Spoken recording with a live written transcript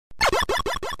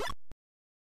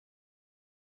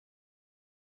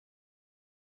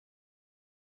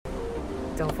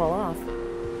Don't fall off.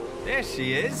 There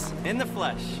she is, in the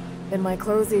flesh. In my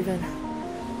clothes, even.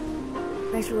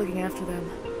 Thanks for looking after them.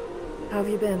 How have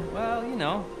you been? Well, you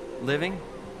know, living,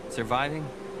 surviving.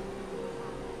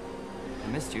 I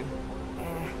missed you.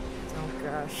 Oh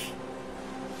gosh.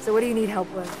 So what do you need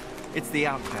help with? It's the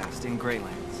Outcast in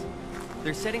Greylands.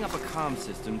 They're setting up a comm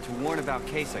system to warn about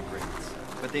case upgrades,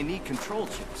 but they need control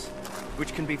chips,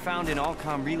 which can be found in all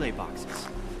comm relay boxes.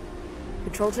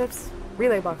 Control chips?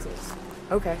 Relay boxes.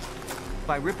 Okay.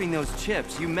 By ripping those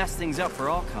chips, you mess things up for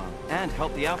Allcom and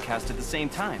help the Outcast at the same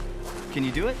time. Can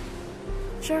you do it?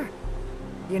 Sure.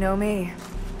 You know me.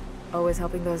 Always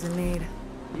helping those in need.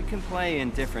 You can play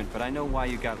indifferent, but I know why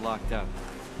you got locked up.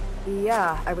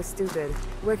 Yeah, I was stupid.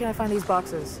 Where can I find these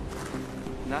boxes?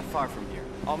 Not far from here.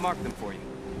 I'll mark them for you.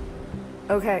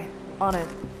 Okay, on it.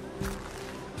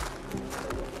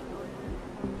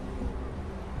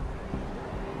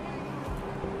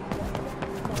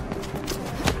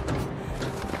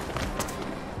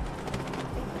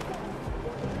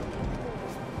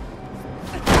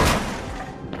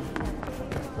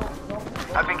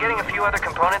 I've been getting a few other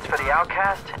components for the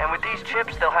Outcast, and with these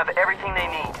chips, they'll have everything they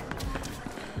need.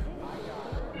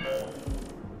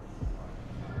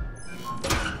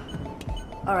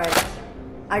 Alright,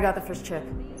 I got the first chip.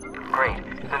 Great.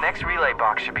 The next relay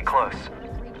box should be close.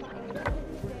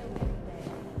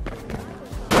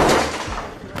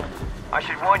 I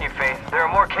should warn you, Faith, there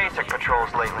are more Kasich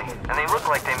patrols lately, and they look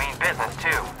like they mean business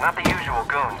too, not the usual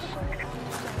goons.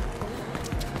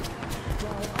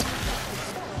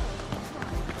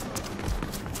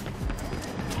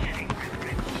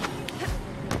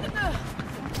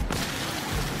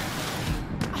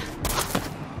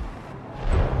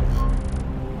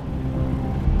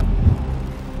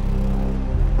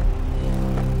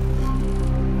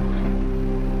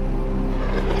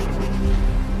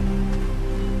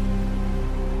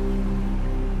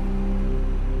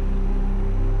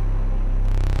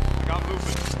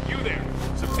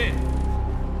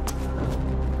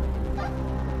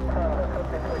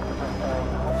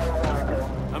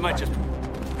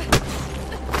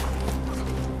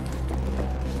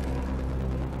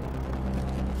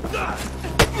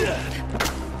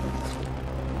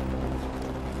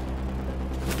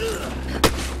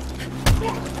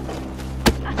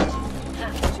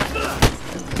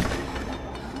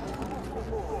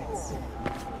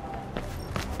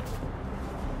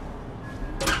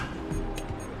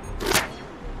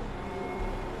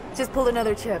 Just pulled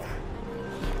another chip.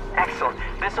 Excellent.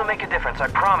 This will make a difference, I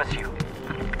promise you.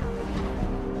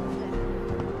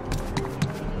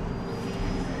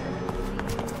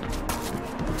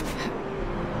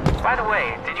 By the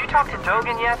way, did you talk to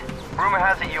Dogen yet? Rumor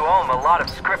has it you owe him a lot of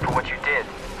script for what you did.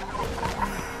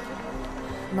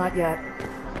 Not yet.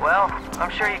 Well, I'm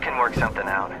sure you can work something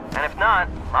out. And if not,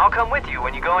 I'll come with you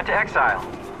when you go into exile.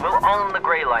 We'll own the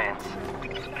Greylands.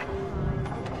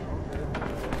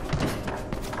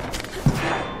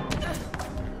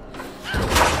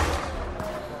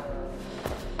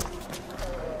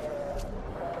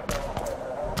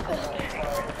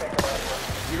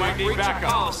 Need backup.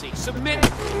 Policy. Submit.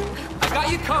 I got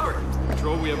you covered.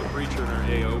 Control, we have a breacher in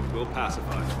our AO. We'll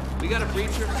pacify. We got a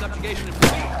breacher, subjugation, and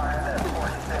fleet.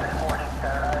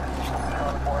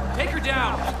 Take her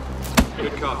down.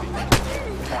 Good copy.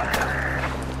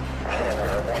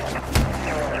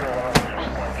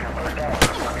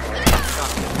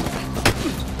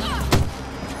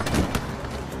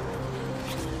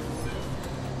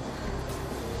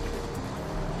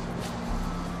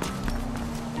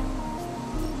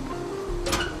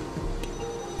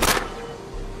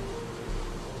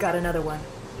 Got another one.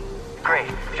 Great.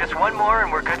 Just one more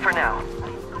and we're good for now.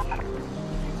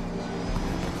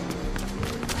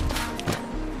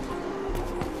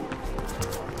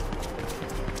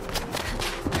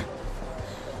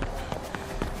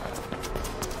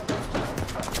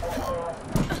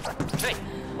 Hey,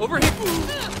 over here.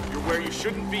 You're where you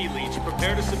shouldn't be, Leech.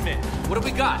 Prepare to submit. What do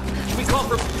we got? Should we call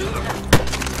for...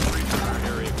 Breacher in our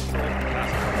area.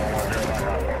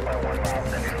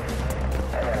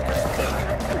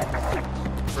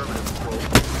 Affirmative, Control.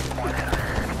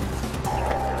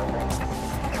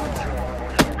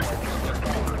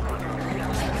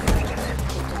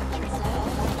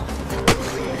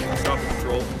 Stop,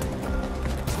 Control.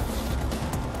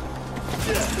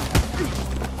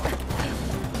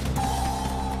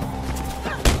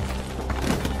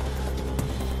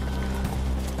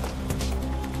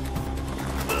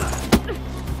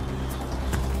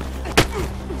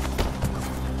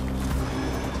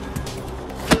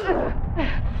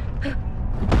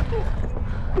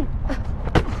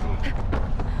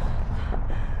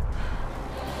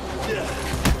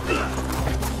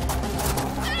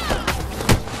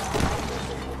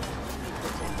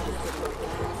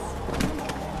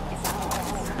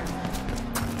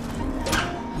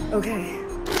 Okay.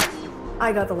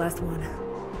 I got the last one.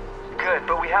 Good,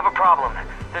 but we have a problem.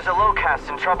 There's a locust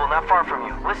in trouble not far from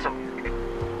you. Listen.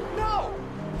 No!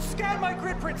 Scan my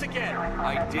grid prints again!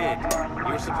 I did.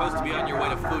 You were supposed to be on your way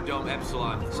to Food Dome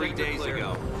Epsilon 3 days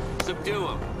ago. Subdue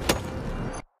him.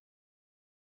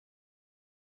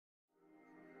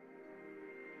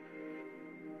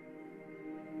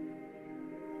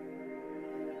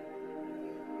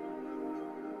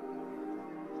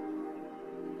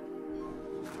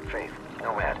 Faith,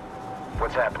 Nomad,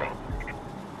 what's happening?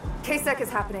 KSEC is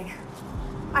happening.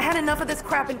 I had enough of this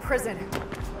crap in prison.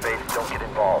 Faith, don't get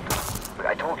involved. But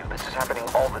I told you, this is happening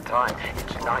all the time.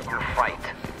 It's not your fight.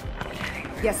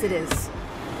 Yes, it is.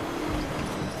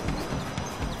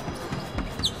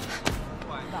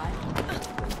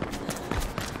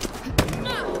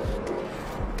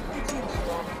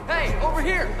 Hey, over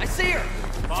here! I see her!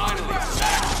 Finally,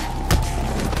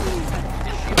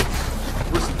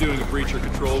 We're subduing a breacher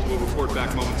control. We'll report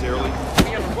back momentarily.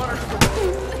 we have runners to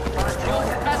remove.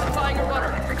 Pacifying a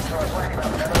runner.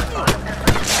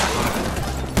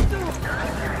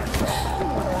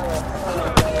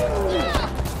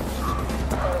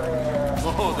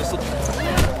 Oh, this'll...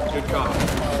 Good copy.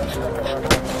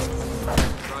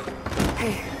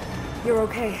 Hey, you're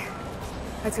okay.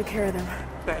 I took care of them.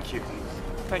 Thank you.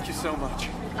 Thank you so much.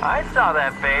 I saw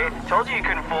that, Faith. Told you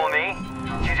couldn't fool me.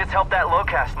 She just helped that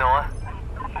locust, Noah.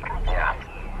 Yeah.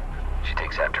 She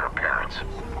takes after her parents.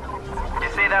 You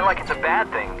say that like it's a bad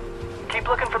thing. Keep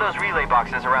looking for those relay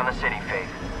boxes around the city, Faith.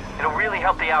 It'll really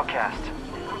help the outcast.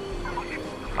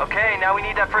 Okay, now we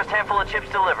need that first handful of chips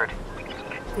delivered.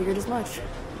 Figured as much.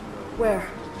 Where?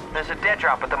 There's a dead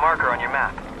drop with the marker on your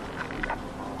map.